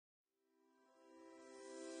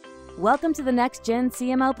Welcome to the Next Gen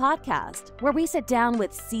CMO podcast, where we sit down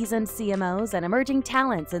with seasoned CMOs and emerging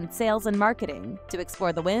talents in sales and marketing to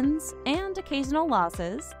explore the wins and occasional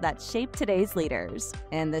losses that shape today's leaders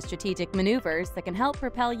and the strategic maneuvers that can help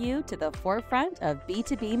propel you to the forefront of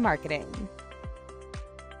B2B marketing.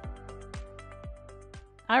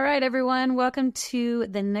 All right, everyone. Welcome to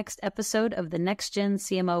the next episode of the Next Gen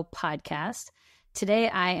CMO podcast. Today,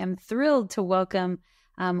 I am thrilled to welcome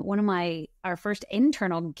one of our first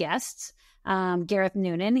internal guests, Gareth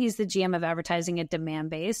Noonan. He's the GM of advertising at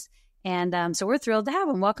Demandbase. And so we're thrilled to have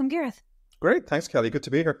him. Welcome, Gareth. Great. Thanks, Kelly. Good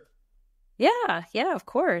to be here. Yeah, of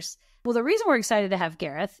course. Well, the reason we're excited to have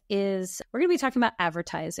Gareth is we're going to be talking about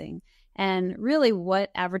advertising and really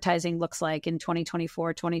what advertising looks like in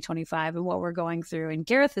 2024, 2025, and what we're going through. And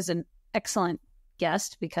Gareth is an excellent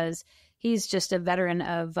guest because he's just a veteran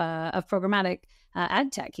of programmatic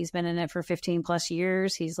ad tech. He's been in it for 15 plus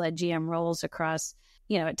years. He's led GM roles across,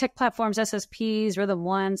 tech platforms, SSPs, Rhythm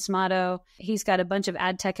One, Smato. He's got a bunch of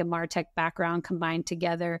ad tech and MarTech background combined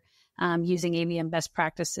together using ABM best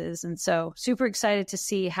practices. And so super excited to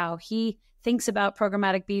see how he thinks about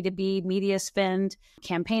programmatic B2B, media spend,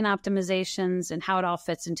 campaign optimizations, and how it all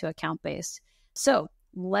fits into account base. So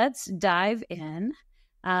let's dive in.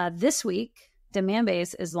 This week,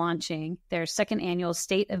 Demandbase is launching their second annual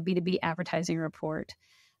State of B2B Advertising Report.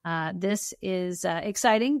 This is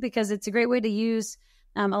exciting because it's a great way to use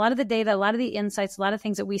a lot of the data, a lot of the insights, a lot of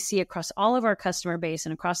things that we see across all of our customer base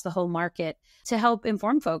and across the whole market to help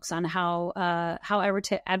inform folks on how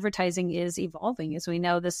advertising is evolving. As we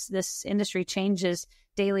know, this industry changes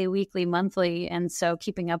daily, weekly, monthly, and so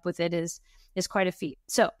keeping up with it is quite a feat.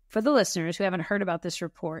 So for the listeners who haven't heard about this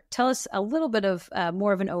report, tell us a little bit of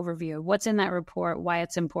more of an overview of what's in that report, why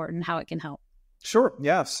it's important, how it can help. Sure.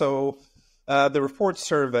 Yeah. So the report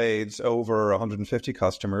surveyed over 150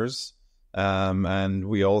 customers. And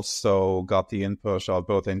we also got the input of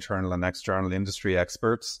both internal and external industry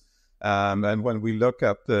experts. And when we look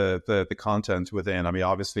at the content within,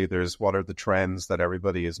 obviously there's what are the trends that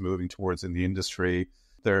everybody is moving towards in the industry.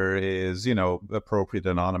 There is, appropriate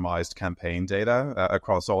anonymized campaign data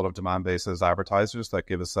across all of Demandbase's advertisers that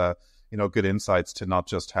give us, good insights to not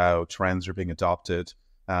just how trends are being adopted,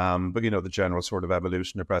 but, the general sort of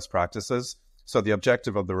evolution of best practices. So the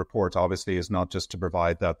objective of the report, obviously, is not just to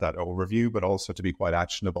provide that overview, but also to be quite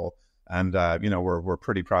actionable. And, we're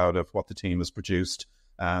pretty proud of what the team has produced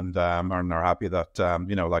and are happy that,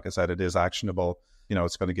 like I said, it is actionable.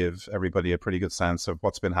 It's going to give everybody a pretty good sense of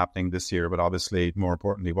what's been happening this year, but obviously, more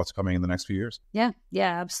importantly, what's coming in the next few years. Yeah,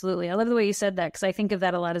 absolutely. I love the way you said that because I think of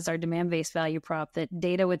that a lot as our demand-based value prop, that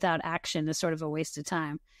data without action is sort of a waste of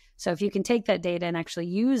time. So if you can take that data and actually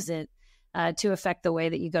use it to affect the way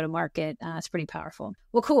that you go to market, it's pretty powerful.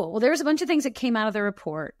 Well, cool. Well, there's a bunch of things that came out of the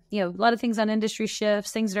report. A lot of things on industry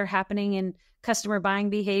shifts, things that are happening in customer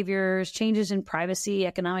buying behaviors, changes in privacy,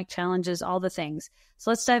 economic challenges, all the things.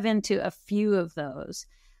 So let's dive into a few of those.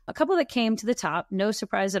 A couple that came to the top, no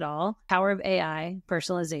surprise at all, power of AI,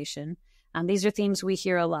 personalization. These are themes we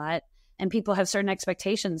hear a lot, and people have certain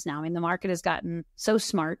expectations now. The market has gotten so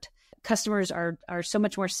smart. Customers are so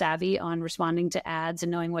much more savvy on responding to ads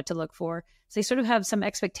and knowing what to look for. So they sort of have some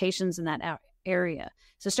expectations in that area.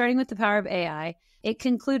 So starting with the power of AI, it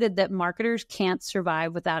concluded that marketers can't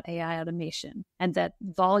survive without AI automation and that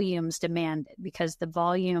volumes demand it because the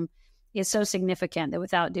volume is so significant that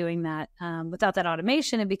without doing that, without that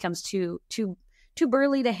automation, it becomes too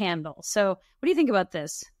burly to handle. So what do you think about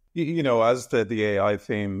this? As the AI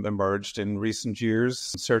theme emerged in recent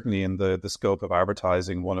years, certainly in the scope of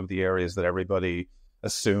advertising, one of the areas that everybody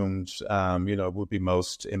assumed, would be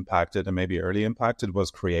most impacted and maybe early impacted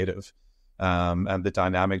was creative, and the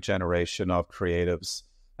dynamic generation of creatives,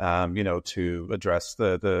 to address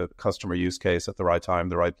the customer use case at the right time,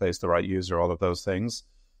 the right place, the right user, all of those things.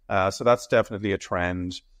 So that's definitely a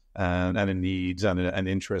trend and a need and an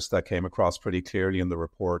interest that came across pretty clearly in the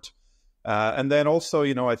report. And then also,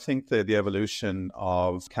 I think the evolution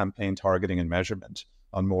of campaign targeting and measurement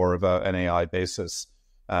on more of an AI basis,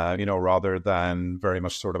 rather than very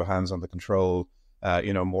much sort of hands on the control,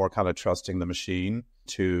 more kind of trusting the machine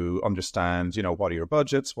to understand, what are your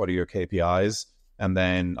budgets, what are your KPIs, and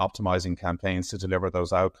then optimizing campaigns to deliver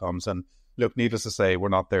those outcomes. And look, needless to say, we're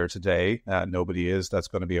not there today. Nobody is. That's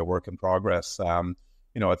going to be a work in progress.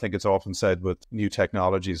 I think it's often said with new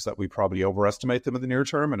technologies that we probably overestimate them in the near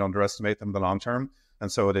term and underestimate them in the long term.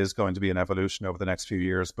 And so it is going to be an evolution over the next few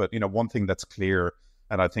years. But, one thing that's clear,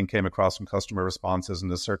 and I think came across from customer responses,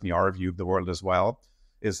 and is certainly our view of the world as well,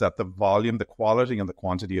 is that the volume, the quality and the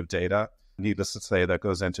quantity of data, needless to say, that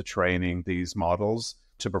goes into training these models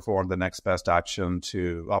to perform the next best action,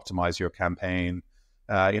 to optimize your campaign,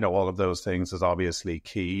 all of those things is obviously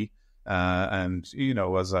key.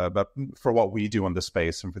 But for what we do in the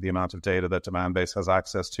space and for the amount of data that Demandbase has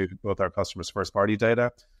access to, both our customers' first-party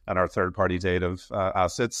data and our third-party data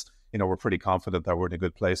assets, we're pretty confident that we're in a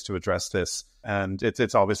good place to address this. And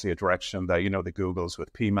it's obviously a direction that, the Googles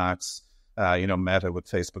with PMax, Meta with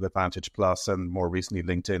Facebook Advantage Plus, and more recently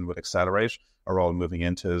LinkedIn with Accelerate are all moving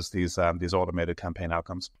into these automated campaign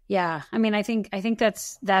outcomes. Yeah, I mean, I think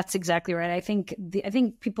that's exactly right. I think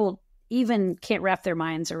people even can't wrap their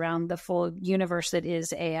minds around the full universe that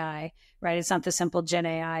is AI, right? It's not the simple Gen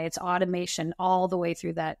AI. It's automation all the way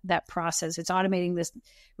through that process. It's automating this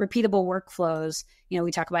repeatable workflows.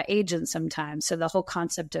 We talk about agents sometimes. So the whole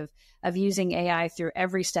concept of using AI through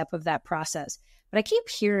every step of that process. But I keep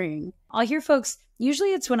I'll hear folks,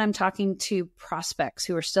 usually it's when I'm talking to prospects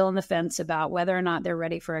who are still on the fence about whether or not they're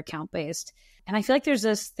ready for account-based. And I feel like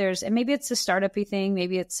and maybe it's a startup-y thing,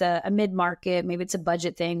 maybe it's a mid-market, maybe it's a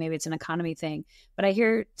budget thing, maybe it's an economy thing. But I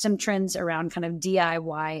hear some trends around kind of DIY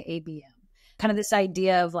ABM, kind of this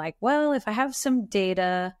idea of like, well, if I have some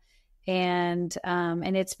data and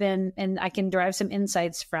I can derive some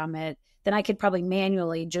insights from it, then I could probably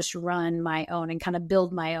manually just run my own and kind of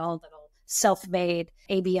build my own little self-made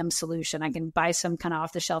ABM solution. I can buy some kind of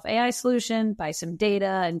off-the-shelf AI solution, buy some data,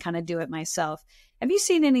 and kind of do it myself. Have you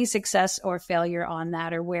seen any success or failure on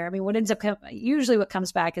that, or where? I mean, usually what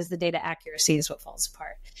comes back is the data accuracy is what falls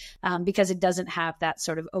apart, because it doesn't have that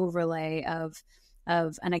sort of overlay of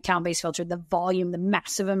an account-based filter, the volume, the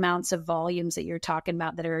massive amounts of volumes that you're talking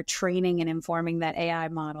about that are training and informing that AI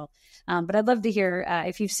model. But I'd love to hear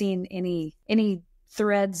if you've seen any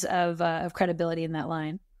threads of credibility in that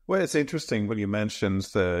line. Well, it's interesting when you mentioned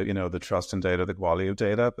the trust in data, the quality of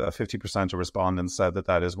data. 50% of respondents said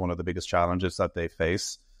that is one of the biggest challenges that they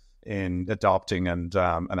face in adopting and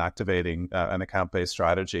activating an account-based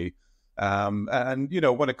strategy. When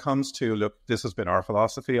it comes to, look, this has been our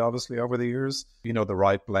philosophy, obviously, over the years, the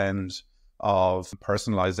right blend of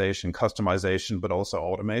personalization, customization, but also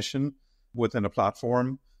automation within a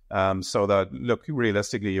platform. So that, look,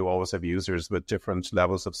 realistically, you always have users with different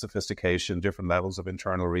levels of sophistication, different levels of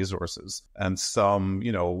internal resources. And some,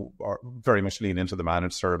 are very much lean into the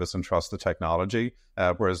managed service and trust the technology,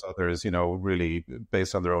 whereas others, really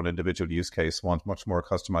based on their own individual use case, want much more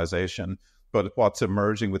customization. But what's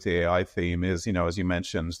emerging with the AI theme is, as you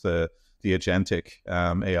mentioned, the agentic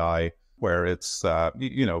AI, where it's,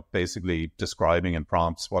 basically describing in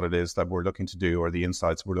prompts what it is that we're looking to do or the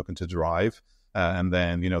insights we're looking to derive. And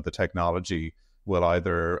then, the technology will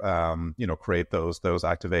either, create those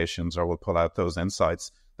activations or will pull out those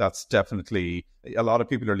insights. That's definitely, a lot of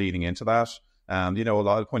people are leaning into that. And,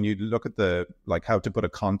 when you look at how to put a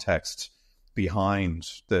context behind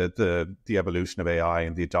the evolution of AI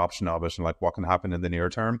and the adoption of it and like what can happen in the near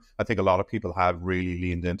term, I think a lot of people have really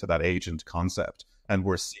leaned into that agent concept. And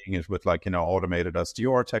we're seeing it with automated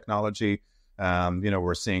SDR technology.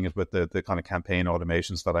 We're seeing it with the kind of campaign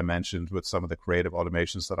automations that I mentioned, with some of the creative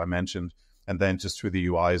automations that I mentioned, and then just through the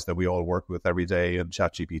UIs that we all work with every day in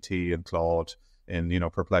ChatGPT and Claude and,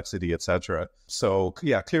 Perplexity, etc. So,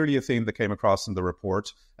 yeah, clearly a theme that came across in the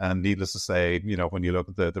report. And needless to say, when you look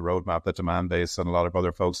at the roadmap that Demandbase and a lot of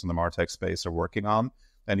other folks in the MarTech space are working on,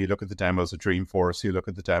 and you look at the demos of Dreamforce, you look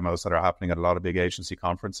at the demos that are happening at a lot of big agency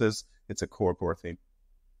conferences, it's a core theme.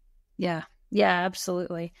 Yeah. Yeah,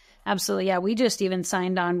 absolutely. Absolutely. Yeah. We just even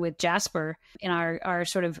signed on with Jasper in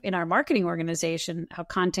our marketing organization, how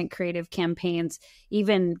content creative campaigns,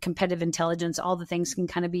 even competitive intelligence, all the things can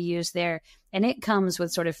kind of be used there. And it comes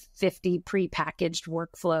with sort of 50 pre-packaged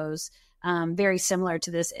workflows, very similar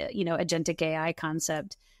to this, agentic AI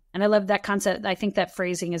concept. And I love that concept. I think that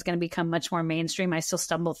phrasing is going to become much more mainstream. I still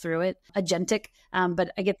stumble through it, agentic,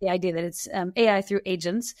 but I get the idea that it's AI through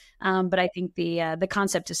agents. But I think the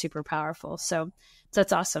concept is super powerful. So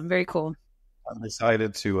that's awesome. Very cool. I'm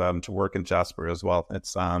excited to work in Jasper as well.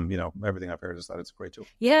 It's everything I've heard is that it's a great tool.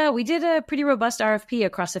 Yeah, we did a pretty robust RFP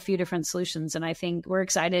across a few different solutions, and I think we're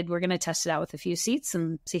excited. We're going to test it out with a few seats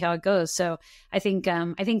and see how it goes. So I think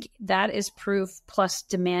that is proof, plus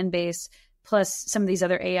Demandbase, plus some of these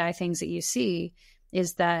other AI things that you see,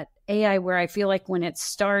 is that AI, where I feel like when it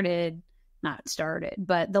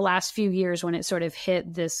but the last few years when it sort of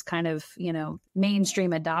hit this kind of,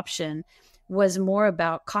 mainstream adoption, was more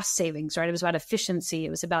about cost savings, right? It was about efficiency. It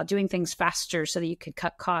was about doing things faster so that you could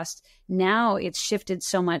cut costs. Now it's shifted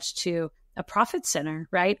so much to a profit center,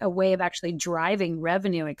 right? A way of actually driving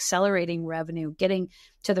revenue, accelerating revenue, getting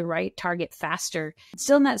to the right target faster.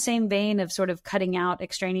 Still in that same vein of sort of cutting out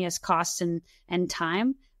extraneous costs and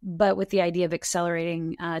time, but with the idea of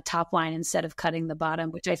accelerating top line instead of cutting the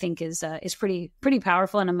bottom, which I think is pretty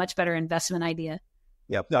powerful and a much better investment idea.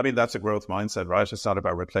 Yeah, I mean, that's a growth mindset, right? It's not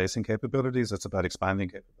about replacing capabilities, it's about expanding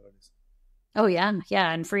capabilities. Oh, yeah.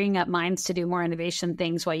 Yeah. And freeing up minds to do more innovation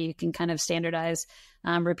things while you can kind of standardize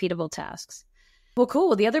repeatable tasks. Well,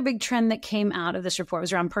 cool. The other big trend that came out of this report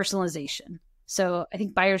was around personalization. So I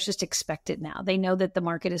think buyers just expect it now. They know that the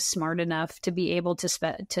market is smart enough to be able to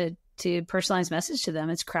personalize message to them.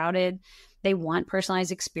 It's crowded. They want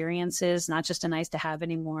personalized experiences, not just a nice to have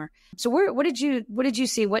anymore. So what did you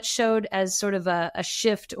see? What showed as sort of a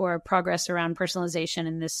shift or progress around personalization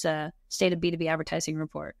in this state of B2B advertising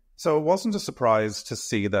report? So it wasn't a surprise to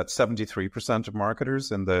see that 73% of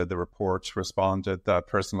marketers in the report responded that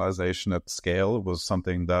personalization at scale was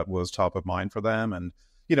something that was top of mind for them. And,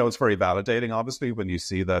 it's very validating, obviously, when you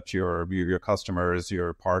see that your customers,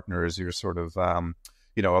 your partners, your sort of,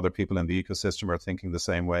 other people in the ecosystem are thinking the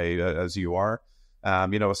same way as you are.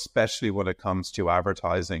 Especially when it comes to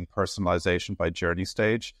advertising, personalization by journey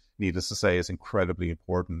stage, needless to say, is incredibly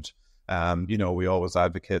important. We always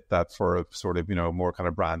advocate that for a sort of, more kind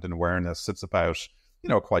of brand and awareness. It's about,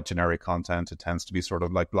 quite generic content. It tends to be sort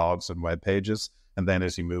of like blogs and web pages. And then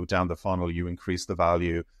as you move down the funnel, you increase the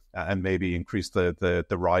value and maybe increase the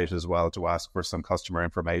right as well to ask for some customer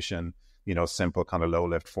information, simple kind of low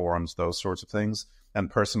lift forms, those sorts of things.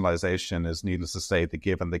 And personalization is, needless to say, the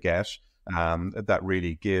give and the get that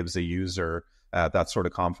really gives a user that sort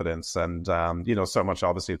of confidence. And, so much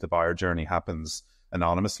obviously of the buyer journey happens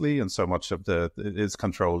anonymously, and so much of it is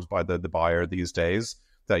controlled by the buyer these days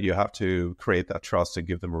that you have to create that trust and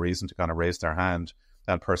give them a reason to kind of raise their hand.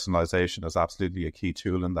 And personalization is absolutely a key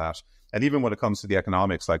tool in that. And even when it comes to the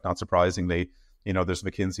economics, like not surprisingly, there's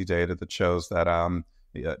McKinsey data that shows that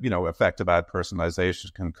effective ad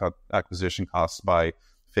personalization can cut acquisition costs by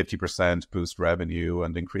 50%, boost revenue,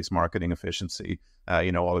 and increase marketing efficiency.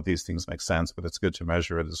 All of these things make sense, but it's good to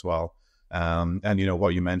measure it as well. And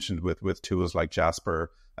what you mentioned with tools like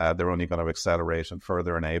Jasper, they're only going to accelerate and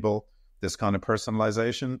further enable this kind of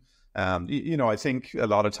personalization. I think a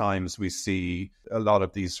lot of times we see a lot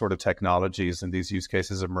of these sort of technologies and these use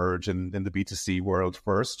cases emerge in the B2C world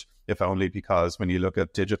first, if only because when you look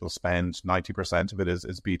at digital spend, 90% of it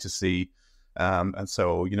is B2C. And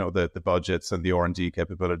so, the budgets and the R&D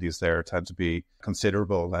capabilities there tend to be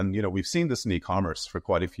considerable. And, we've seen this in e-commerce for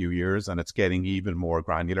quite a few years, and it's getting even more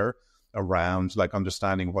granular around like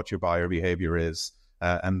understanding what your buyer behavior is,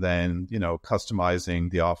 and then, customizing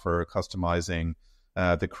the offer, customizing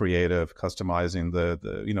the creative, customizing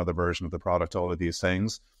the version of the product, all of these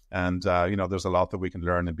things. And, there's a lot that we can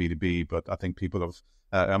learn in B2B, but I think people have,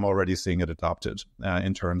 I'm already seeing it adopted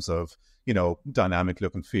in terms of, dynamic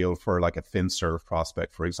look and feel for like a FinServe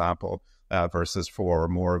prospect, for example, versus for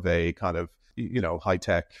more of a kind of,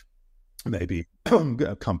 high-tech, maybe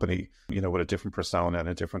a company, with a different persona and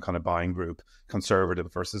a different kind of buying group,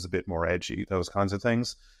 conservative versus a bit more edgy, those kinds of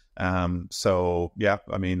things. So yeah,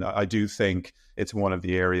 I mean, I do think it's one of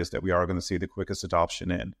the areas that we are going to see the quickest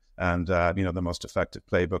adoption in, and the most effective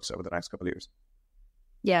playbooks over the next couple of years.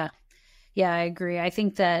 Yeah, I agree. I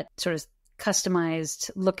think that sort of customized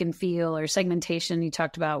look and feel or segmentation you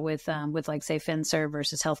talked about with like say FinServe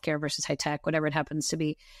versus healthcare versus high tech, whatever it happens to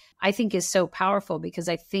be, I think is so powerful because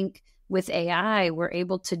I think with AI, we're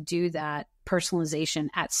able to do that personalization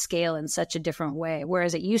at scale in such a different way.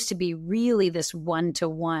 Whereas it used to be really this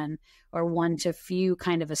one-to-one or one-to-few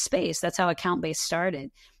kind of a space. That's how account-based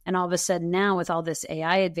started. And all of a sudden now with all this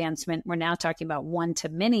AI advancement, we're now talking about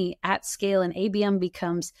one-to-many at scale, and ABM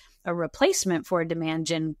becomes a replacement for a demand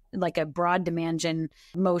gen, like a broad demand gen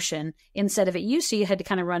motion. Instead of it used to, you had to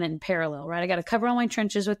kind of run it in parallel, right? I got to cover all my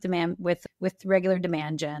trenches with demand, with regular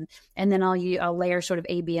demand gen. And then I'll layer sort of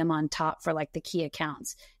ABM on top for like the key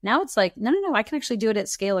accounts. Now it's like, no, I can actually do it at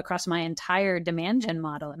scale across my entire demand gen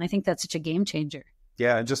model. And I think that's such a game changer.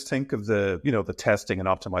 Yeah. And just think of the testing and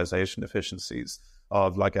optimization efficiencies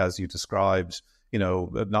of, like, as you described,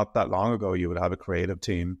 not that long ago, you would have a creative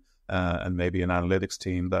team and maybe an analytics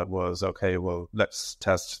team that was, okay, well, let's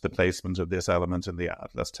test the placement of this element in the ad.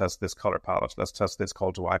 Let's test this color palette. Let's test this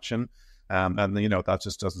call to action. And that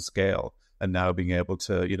just doesn't scale. And now being able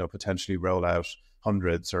to, potentially roll out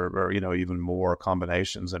hundreds or even more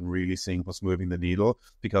combinations and really seeing what's moving the needle,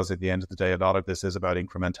 because at the end of the day, a lot of this is about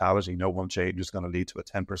incrementality. No one change is going to lead to a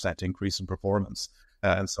 10% increase in performance.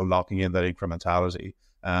 And so locking in that incrementality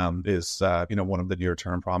is, one of the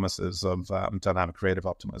near-term promises of dynamic creative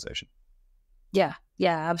optimization. Yeah,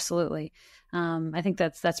 absolutely. I think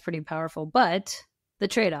that's pretty powerful. But the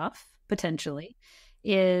trade-off potentially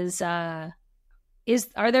is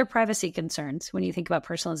are there privacy concerns when you think about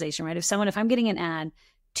personalization, right? If I'm getting an ad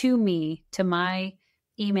to me, to my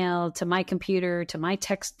email to my computer, to my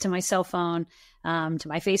text, to my cell phone, to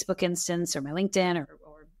my Facebook instance or my LinkedIn or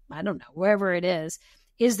I don't know, wherever it is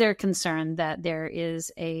there concern that there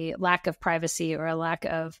is a lack of privacy or a lack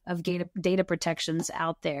of data protections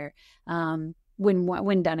out there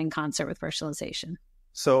when done in concert with personalization?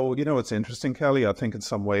 So, it's interesting, Kelly. I think in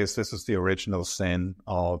some ways this is the original sin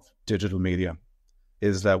of digital media,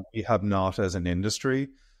 is that we have not, as an industry,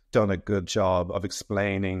 done a good job of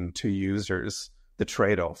explaining to users the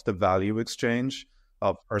trade-off, the value exchange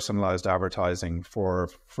of personalized advertising for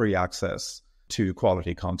free access to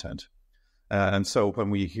quality content. And so when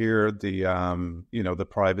we hear the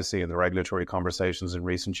privacy and the regulatory conversations in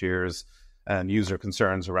recent years and user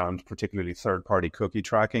concerns around particularly third-party cookie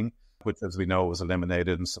tracking, which, as we know, was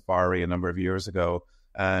eliminated in Safari a number of years ago.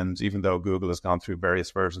 And even though Google has gone through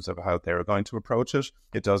various versions of how they're going to approach it,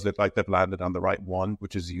 it does look like they've landed on the right one,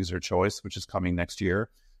 which is user choice, which is coming next year,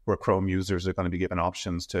 where Chrome users are going to be given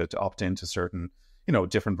options to opt into certain,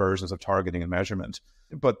 different versions of targeting and measurement.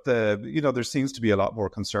 But there seems to be a lot more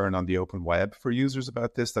concern on the open web for users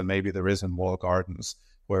about this than maybe there is in walled gardens,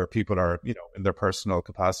 where people are, in their personal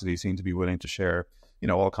capacity, seem to be willing to share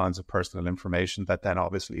all kinds of personal information that then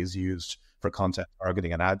obviously is used for content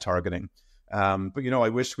targeting and ad targeting. But I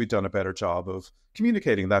wish we'd done a better job of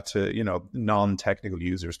communicating that to, non-technical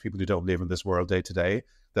users, people who don't live in this world day to day,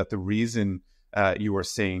 that the reason you are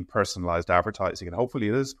seeing personalized advertising, and hopefully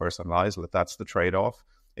it is personalized, if that's the trade-off,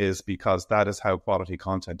 is because that is how quality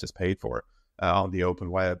content is paid for on the open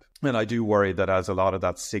web. And I do worry that as a lot of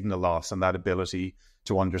that signal loss and that ability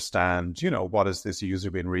to understand, what has this user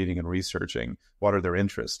been reading and researching? What are their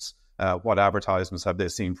interests? What advertisements have they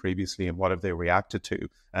seen previously and what have they reacted to?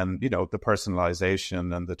 And, the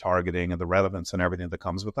personalization and the targeting and the relevance and everything that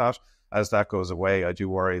comes with that, as that goes away, I do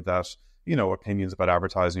worry that, opinions about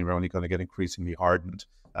advertising are only going to get increasingly hardened.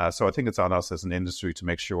 So I think it's on us as an industry to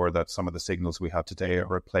make sure that some of the signals we have today are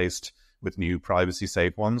replaced with new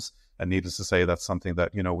privacy-safe ones. And needless to say, that's something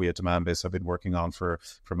that, we at Demandbase have been working on for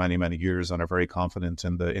many, many years and are very confident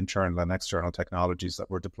in the internal and external technologies that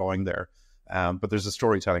we're deploying there. But there's a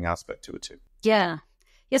storytelling aspect to it too. Yeah.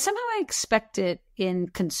 Yeah, somehow I expect it in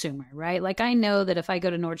consumer, right? Like I know that if I go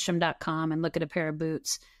to Nordstrom.com and look at a pair of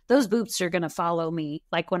boots, those boots are going to follow me.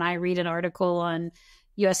 Like when I read an article on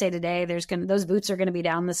USA Today, those boots are going to be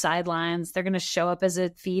down the sidelines. They're going to show up as a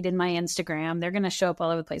feed in my Instagram. They're going to show up all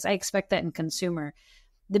over the place. I expect that in consumer.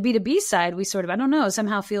 The B2B side, we sort of, I don't know,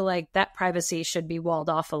 somehow feel like that privacy should be walled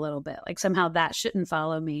off a little bit. Like somehow that shouldn't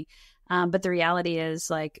follow me. But the reality is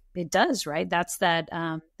like it does, right? That's that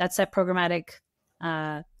programmatic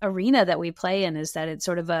arena that we play in, is that it's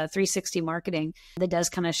sort of a 360 marketing that does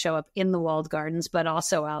kind of show up in the walled gardens, but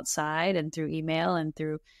also outside and through email and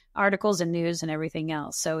through articles and news and everything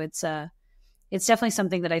else. So it's definitely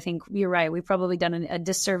something that I think you're right. We've probably done a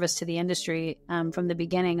disservice to the industry from the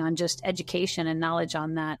beginning on just education and knowledge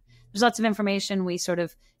on that. There's lots of information. We sort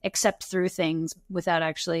of accept through things without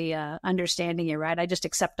actually understanding it, right? I just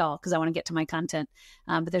accept all because I want to get to my content.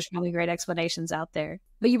 But there's probably great explanations out there.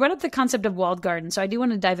 But you brought up the concept of walled garden. So I do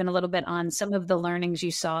want to dive in a little bit on some of the learnings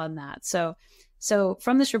you saw in that. So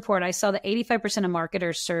from this report, I saw that 85% of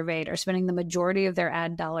marketers surveyed are spending the majority of their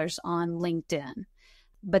ad dollars on LinkedIn.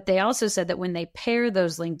 But they also said that when they pair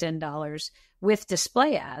those LinkedIn dollars with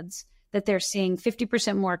display ads, that they're seeing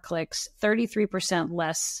 50% more clicks, 33%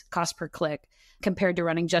 less cost per click compared to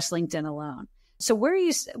running just LinkedIn alone. So what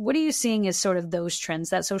are you seeing as sort of those trends,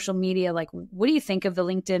 that social media, like what do you think of the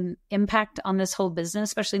LinkedIn impact on this whole business,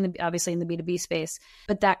 especially obviously in the B2B space,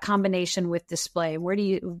 but that combination with display,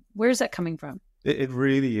 where's that coming from? It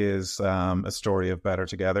really is a story of better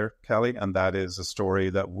together, Kelly. And that is a story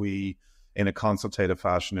that we, in a consultative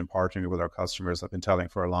fashion in partnering with our customers, have been telling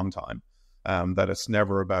for a long time. That it's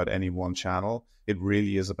never about any one channel. It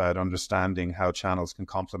really is about understanding how channels can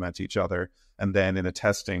complement each other. And then in a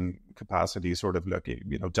testing capacity, sort of looking,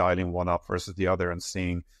 dialing one up versus the other and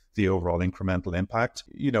seeing the overall incremental impact.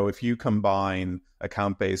 If you combine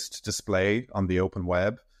account-based display on the open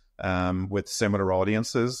web with similar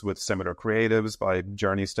audiences, with similar creatives by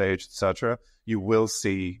journey stage, etc., you will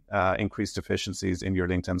see increased efficiencies in your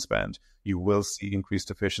LinkedIn spend. You will see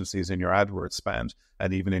increased efficiencies in your AdWords spend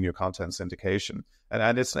and even in your content syndication.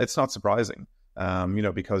 And it's not surprising,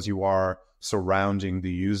 because you are surrounding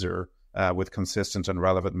the user with consistent and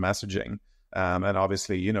relevant messaging. And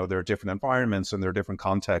obviously, there are different environments and there are different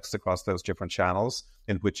contexts across those different channels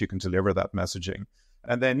in which you can deliver that messaging.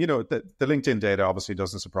 And then, the LinkedIn data obviously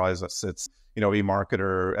doesn't surprise us. It's,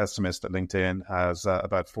 eMarketer estimates that LinkedIn has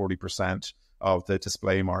about 40% of the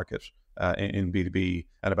display market in B2B,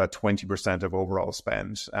 and about 20% of overall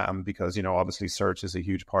spend, because, obviously search is a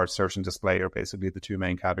huge part. Search and display are basically the two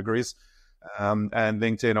main categories. And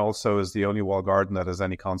LinkedIn also is the only walled garden that has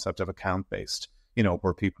any concept of account-based,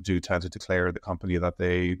 where people do tend to declare the company that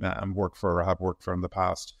they work for or have worked for in the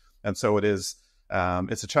past. And so it's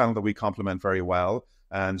a channel that we complement very well.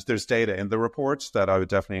 And there's data in the report that I would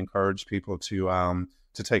definitely encourage people to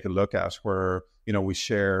take a look at, where, we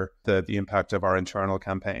share the impact of our internal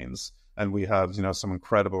campaigns. And we have, some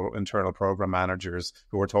incredible internal program managers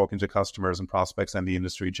who are talking to customers and prospects and the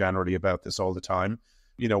industry generally about this all the time.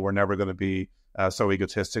 We're never going to be so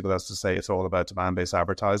egotistical as to say it's all about demand-based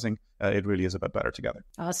advertising. It really is about better together.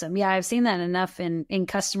 Awesome. Yeah, I've seen that enough in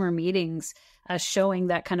customer meetings, showing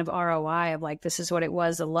that kind of ROI of like, this is what it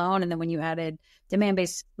was alone. And then when you added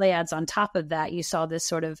demand-based play ads on top of that, you saw this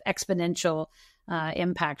sort of exponential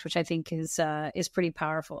impact, which I think is pretty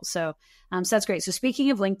powerful. So that's great. So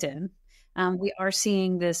speaking of LinkedIn, we are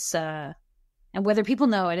seeing this, and whether people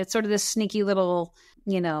know it, it's sort of this sneaky little,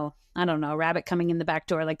 I don't know, rabbit coming in the back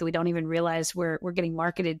door, like that we don't even realize we're getting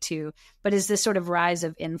marketed to, but is this sort of rise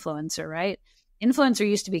of influencer, right? Influencer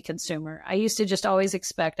used to be consumer. I used to just always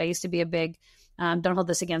expect, I used to be a big, don't hold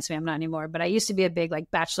this against me, I'm not anymore, but I used to be a big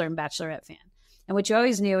like Bachelor and Bachelorette fan. And what you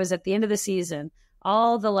always knew is at the end of the season,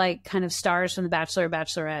 all the like kind of stars from the Bachelor or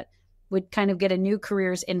Bachelorette would kind of get a new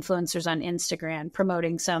career as influencers on Instagram,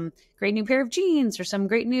 promoting some great new pair of jeans or some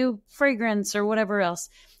great new fragrance or whatever else.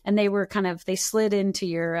 And they slid into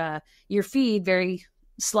your feed very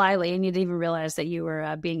slyly, and you didn't even realize that you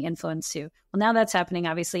were being influenced too. Well, now that's happening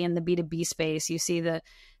obviously in the B2B space. You see the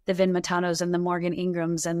Vin Matanos and the Morgan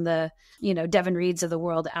Ingrams and the, Devin Reeds of the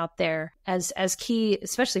world out there as key,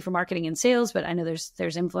 especially for marketing and sales. But I know there's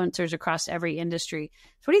influencers across every industry.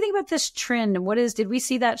 So what do you think about this trend? And did we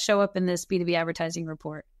see that show up in this B2B advertising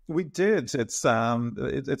report? We did. It's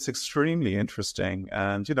extremely interesting.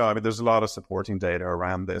 And, there's a lot of supporting data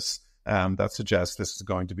around this that suggests this is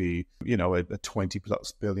going to be, a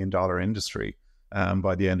 $20+ billion industry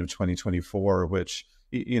by the end of 2024, which,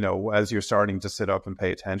 as you're starting to sit up and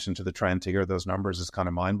pay attention to the trend, to hear those numbers is kind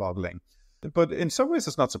of mind-boggling. But in some ways,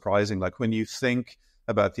 it's not surprising. Like when you think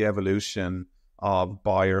about the evolution of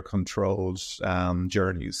buyer-controlled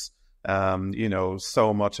journeys,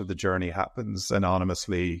 so much of the journey happens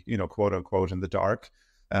anonymously, quote unquote, in the dark,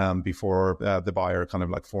 before the buyer kind of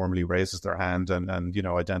like formally raises their hand and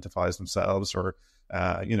identifies themselves or,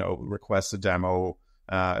 requests a demo,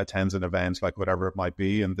 attends an event, like whatever it might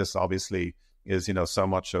be. And this obviously is, so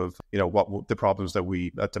much of, what the problems that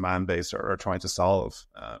we at Demandbase are trying to solve,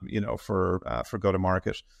 for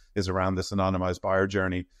go-to-market is around this anonymized buyer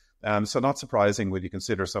journey. So not surprising when you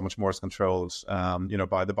consider so much more is controlled,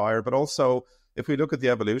 by the buyer. But also, if we look at the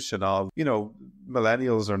evolution of,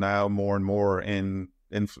 millennials are now more and more in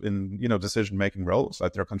decision-making roles,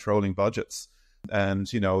 like they're controlling budgets. And,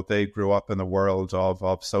 they grew up in the world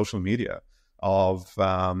of social media, of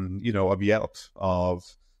Yelp, of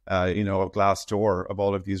Glassdoor, of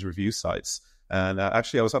all of these review sites. And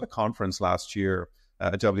actually, I was at a conference last year,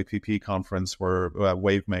 a WPP conference, where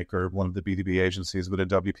Wavemaker, one of the B2B agencies within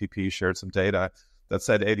WPP, shared some data that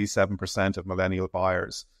said 87% of millennial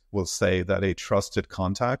buyers will say that a trusted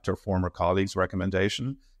contact or former colleague's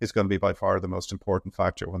recommendation is going to be by far the most important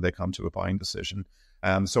factor when they come to a buying decision.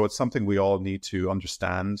 So it's something we all need to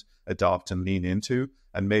understand, adopt, and lean into,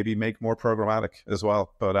 and maybe make more programmatic as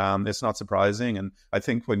well. But it's not surprising. And I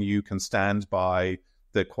think when you can stand by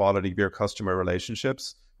the quality of your customer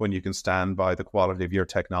relationships, when you can stand by the quality of your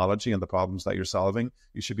technology and the problems that you're solving,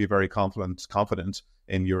 you should be very confident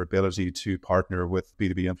in your ability to partner with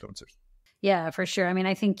B2B influencers. Yeah, for sure. I mean,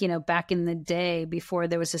 I think, back in the day, before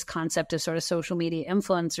there was this concept of sort of social media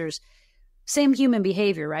influencers, same human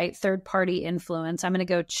behavior, right? Third-party influence. I'm going to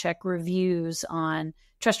go check reviews on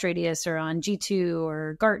Trust Radius or on G2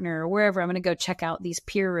 or Gartner or wherever. I'm going to go check out these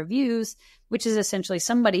peer reviews, which is essentially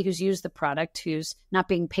somebody who's used the product, who's not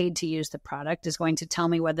being paid to use the product, is going to tell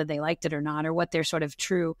me whether they liked it or not, or what their sort of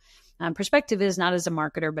true perspective is, not as a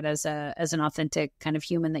marketer, but as an authentic kind of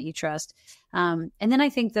human that you trust. And then I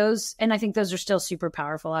think those are still super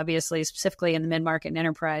powerful, obviously, specifically in the mid-market and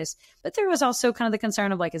enterprise. But there was also kind of the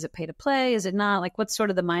concern of like, is it pay to play? Is it not? Like, what's sort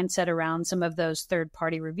of the mindset around some of those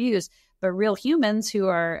third-party reviews? But real humans who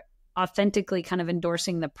are authentically kind of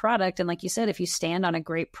endorsing the product. And like you said, if you stand on a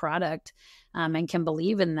great product and can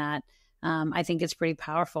believe in that, I think it's pretty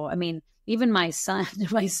powerful. I mean, even my son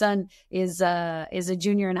is a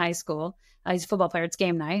junior in high school. He's a football player. It's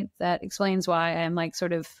game night. That explains why I'm like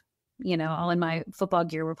sort of, all in my football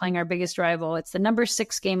gear. We're playing our biggest rival. It's the number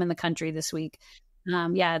 6 game in the country this week.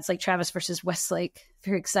 Yeah, it's like Travis versus Westlake.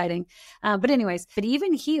 Very exciting. But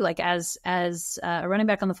even he, like as a running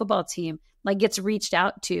back on the football team, like gets reached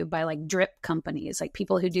out to by like drip companies, like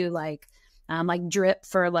people who do like drip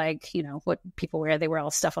for like, what people wear. They wear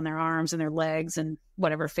all stuff on their arms and their legs and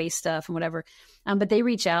whatever, face stuff and whatever. But they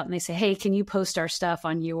reach out and they say, hey, can you post our stuff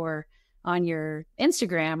on your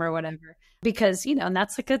Instagram or whatever? Because, and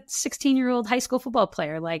that's like a 16-year-old high school football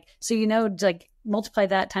player. Like, so, like multiply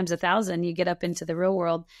that times 1,000, you get up into the real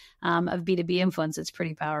world of B2B influence. It's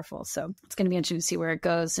pretty powerful. So it's going to be interesting to see where it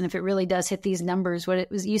goes. And if it really does hit these numbers, what it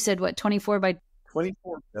was, you said, 24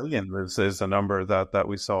 billion is a number that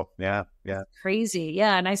we saw. Yeah. Crazy.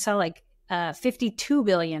 Yeah. And I saw like 52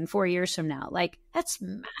 billion 4 years from now. Like, that's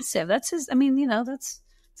massive. That's it's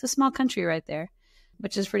a small country right there,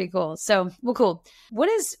 which is pretty cool. So, well, cool. What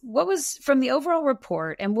was from the overall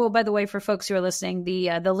report? And by the way, for folks who are listening,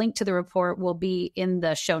 the link to the report will be in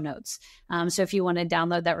the show notes. So if you want to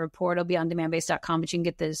download that report, it'll be on demandbase.com, but you can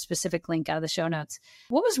get the specific link out of the show notes.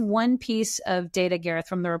 What was one piece of data, Gareth,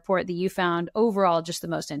 from the report that you found overall just the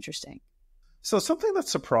most interesting? So something that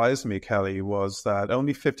surprised me, Kelly, was that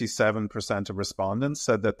only 57% of respondents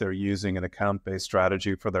said that they're using an account-based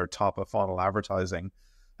strategy for their top-of-funnel advertising.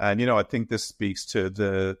 And, I think this speaks to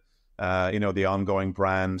the ongoing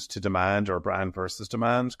brand to demand or brand versus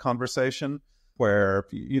demand conversation where,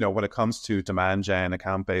 when it comes to demand gen,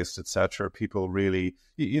 account-based, et cetera, people really,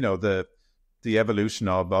 the evolution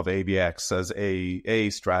of ABX as a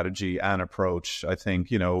strategy and approach, I think,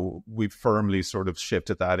 we've firmly sort of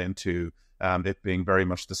shifted that into it being very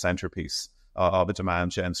much the centerpiece of a demand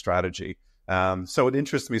gen strategy. So it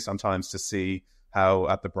interests me sometimes to see how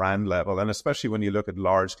at the brand level, and especially when you look at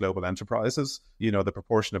large global enterprises, the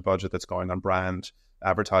proportion of budget that's going on brand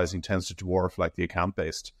advertising tends to dwarf like the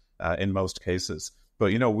account-based in most cases.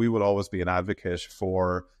 But, we will always be an advocate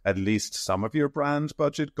for at least some of your brand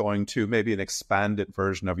budget going to maybe an expanded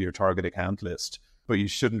version of your target account list. But you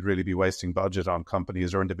shouldn't really be wasting budget on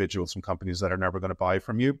companies or individuals from companies that are never going to buy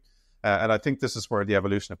from you. And I think this is where the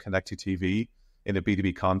evolution of connected TV in a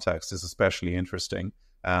B2B context is especially interesting.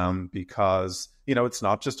 Because, it's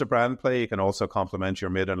not just a brand play. You can also complement your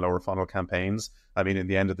mid and lower funnel campaigns. I mean, in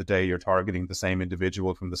the end of the day, you're targeting the same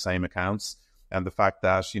individual from the same accounts. And the fact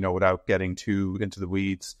that, without getting too into the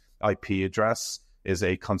weeds, IP address is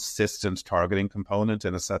a consistent targeting component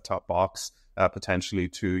in a set-top box, potentially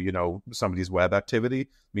to, somebody's web activity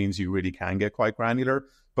means you really can get quite granular.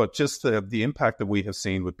 But just the impact that we have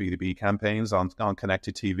seen with B2B campaigns on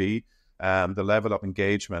connected TV, the level of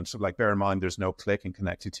engagement, so like bear in mind, there's no click in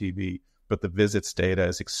connected TV, but the visits data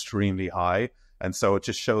is extremely high. And so it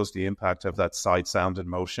just shows the impact of that sight, sound, and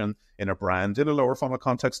motion in a brand, in a lower funnel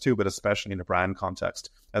context too, but especially in a brand context.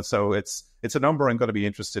 And so it's a number I'm going to be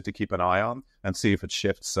interested to keep an eye on and see if it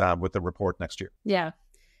shifts with the report next year. Yeah.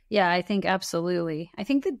 Yeah, I think absolutely. I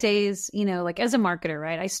think the days, like as a marketer,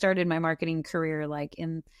 right? I started my marketing career like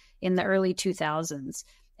in the early 2000s.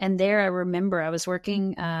 And there I remember I was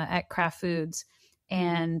working at Kraft Foods,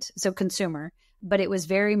 and so consumer, but it was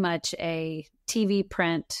very much a TV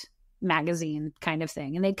print magazine kind of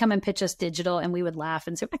thing. And they'd come and pitch us digital, and we would laugh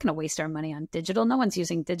and say, we're not going to waste our money on digital. No one's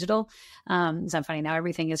using digital. It's not funny now.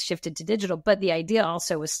 Everything is shifted to digital. But the idea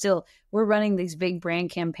also was still, we're running these big brand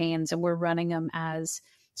campaigns and we're running them as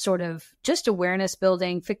sort of just awareness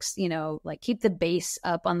building, fix, like keep the base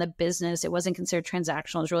up on the business. It wasn't considered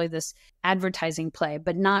transactional. It was really this advertising play,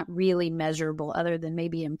 but not really measurable other than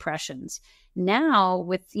maybe impressions. Now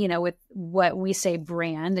with what we say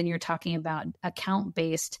brand, and you're talking about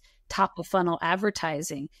account-based top of funnel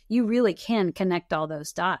advertising, you really can connect all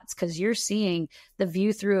those dots because you're seeing the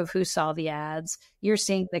view through of who saw the ads. You're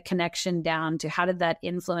seeing the connection down to how did that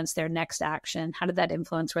influence their next action? How did that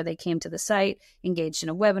influence where they came to the site, engaged in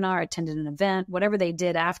a webinar, attended an event, whatever they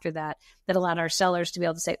did after that allowed our sellers to be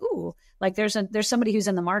able to say, ooh, like there's somebody who's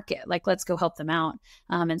in the market, like let's go help them out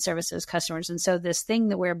and service those customers. And so this thing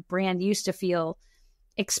that where brand used to feel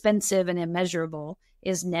expensive and immeasurable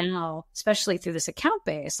is now, especially through this account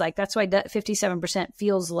base, like that's why 57%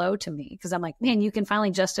 feels low to me, because I'm like, man, you can finally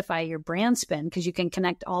justify your brand spend because you can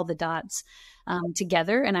connect all the dots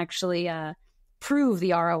together and actually prove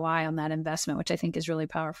the ROI on that investment, which I think is really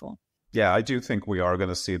powerful. Yeah, I do think we are going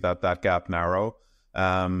to see that gap narrow.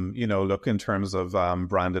 Look, in terms of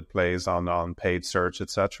branded plays on paid search,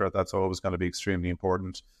 etc., that's always going to be extremely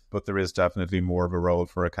important, but there is definitely more of a role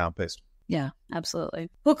for account-based. Yeah, absolutely.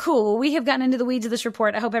 Well, cool. We have gotten into the weeds of this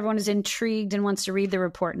report. I hope everyone is intrigued and wants to read the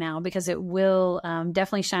report now, because it will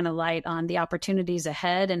definitely shine a light on the opportunities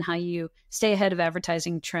ahead and how you stay ahead of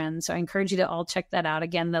advertising trends. So I encourage you to all check that out.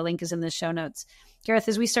 Again, the link is in the show notes. Gareth,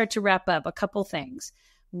 as we start to wrap up, a couple things.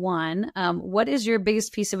 One, what is your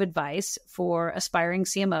biggest piece of advice for aspiring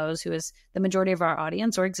CMOs, who is the majority of our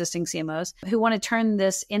audience, or existing CMOs, who want to turn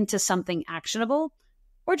this into something actionable,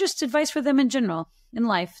 or just advice for them in general in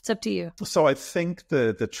life? It's up to you. So I think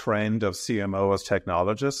the trend of CMO as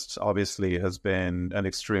technologists obviously has been an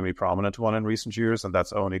extremely prominent one in recent years, and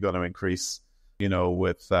that's only going to increase,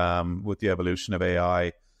 with the evolution of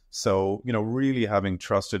AI. So, really having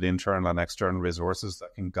trusted internal and external resources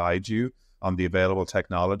that can guide you on the available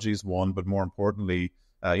technologies, one, but more importantly,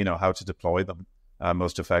 how to deploy them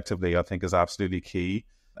most effectively, I think is absolutely key.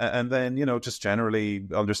 And then, just generally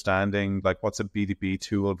understanding like what's a B2B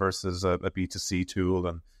tool versus a B2C tool,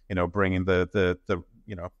 and, bringing the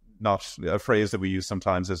not a phrase that we use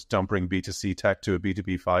sometimes is don't bring B2C tech to a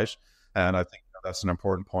B2B fight. And I think that's an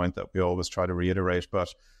important point that we always try to reiterate.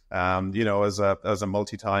 But as a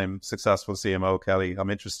multi-time successful CMO, Kelly, I'm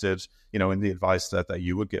interested, in the advice that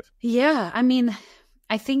you would give. Yeah, I mean,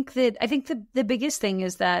 I think the biggest thing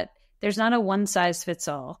is that there's not a one size fits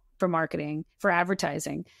all for marketing, for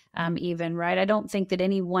advertising, even, right? I don't think that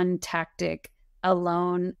any one tactic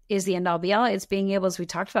alone is the end all be all. It's being able, as we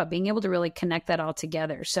talked about, being able to really connect that all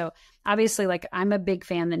together. So obviously, like, I'm a big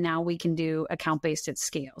fan that now we can do account-based at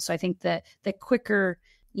scale. So I think that the quicker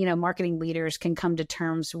marketing leaders can come to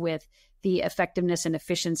terms with the effectiveness and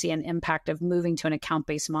efficiency and impact of moving to an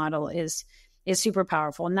account-based model is super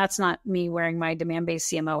powerful. And that's not me wearing my Demandbase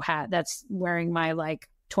CMO hat. That's wearing my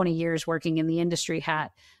 20 years working in the industry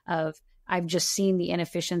hat of I've just seen the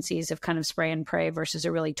inefficiencies of kind of spray and pray versus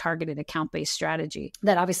a really targeted account-based strategy.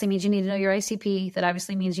 That obviously means you need to know your ICP. That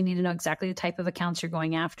obviously means you need to know exactly the type of accounts you're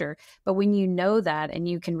going after. But when you know that and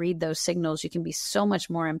you can read those signals, you can be so much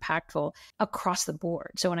more impactful across the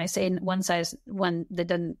board. So when I say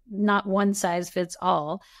not one size fits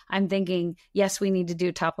all, I'm thinking, yes, we need to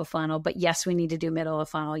do top of funnel, but yes, we need to do middle of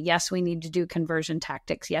funnel. Yes, we need to do conversion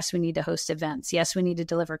tactics. Yes, we need to host events. Yes, we need to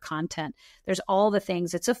deliver content. There's all the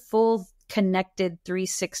things. It's a full connected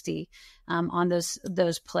 360 on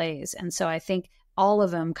those plays. And so I think all of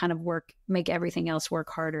them kind of make everything else work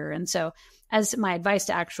harder. And so as my advice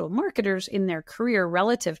to actual marketers in their career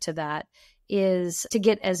relative to that is to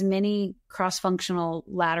get as many cross-functional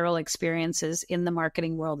lateral experiences in the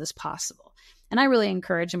marketing world as possible. And I really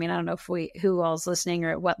encourage, I don't know who all's listening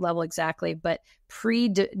or at what level exactly, but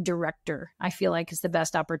pre-director, I feel like, is the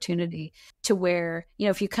best opportunity to where,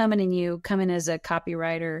 if you come in as a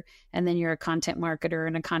copywriter and then you're a content marketer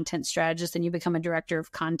and a content strategist and you become a director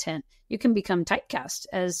of content, you can become typecast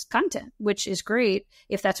as content, which is great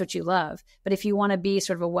if that's what you love. But if you want to be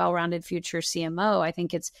sort of a well-rounded future CMO, I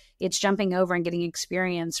think it's jumping over and getting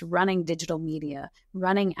experience running digital media,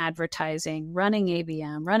 running advertising, running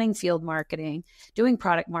ABM, running field marketing, doing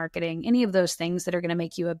product marketing, any of those things that are going to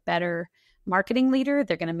make you a better marketing leader.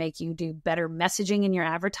 They're going to make you do better messaging in your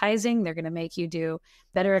advertising. They're going to make you do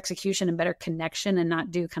better execution and better connection and not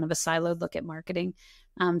do kind of a siloed look at marketing.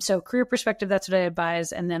 So career perspective, that's what I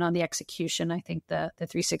advise. And then on the execution, I think the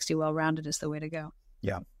 360 well-rounded is the way to go.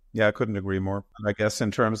 Yeah, I couldn't agree more. And I guess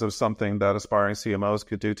in terms of something that aspiring CMOs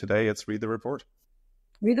could do today, it's read the report.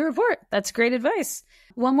 Read the report. That's great advice.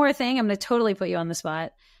 One more thing, I'm going to totally put you on the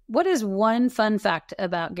spot. What is one fun fact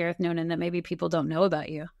about Gareth Noonan that maybe people don't know about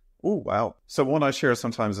you? Oh, wow. So one I share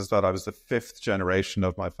sometimes is that I was the 5th generation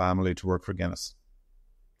of my family to work for Guinness.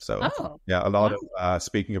 So a lot of,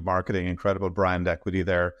 speaking of marketing, incredible brand equity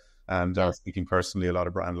there. And speaking personally, a lot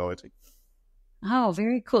of brand loyalty. Oh,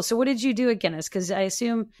 very cool. So what did you do at Guinness? Because I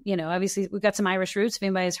assume, obviously we've got some Irish roots. If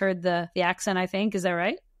anybody's heard the accent, I think. Is that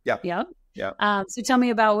right? Yeah. Yeah. Yeah. So tell me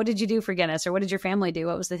about, what did you do for Guinness, or what did your family do?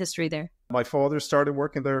 What was the history there? My father started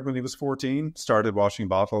working there when he was 14, started washing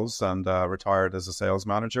bottles and retired as a sales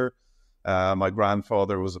manager. My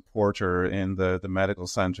grandfather was a porter in the medical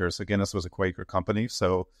center. So Guinness was a Quaker company.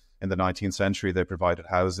 So in the 19th century, they provided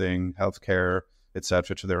housing, healthcare,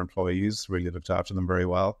 etc. to their employees, really looked after them very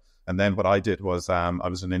well. And then what I did was I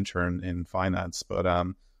was an intern in finance, but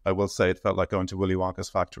I will say it felt like going to Willy Wonka's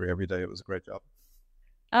factory every day. It was a great job.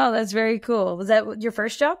 Oh, that's very cool. Was that your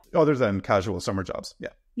first job? Other than casual summer jobs,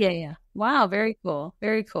 yeah. Yeah. Wow, very cool.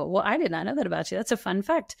 Very cool. Well, I did not know that about you. That's a fun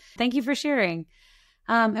fact. Thank you for sharing.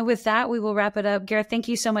 And with that, we will wrap it up. Gareth, thank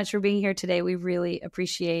you so much for being here today. We really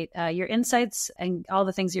appreciate your insights and all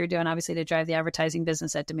the things you're doing, obviously, to drive the advertising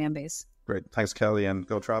business at Demandbase. Great. Thanks, Kelly, and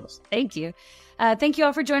go Travis. Thank you. Thank you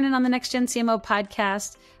all for joining on the Next Gen CMO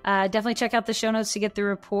podcast. Definitely check out the show notes to get the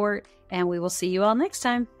report, and we will see you all next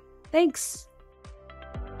time. Thanks.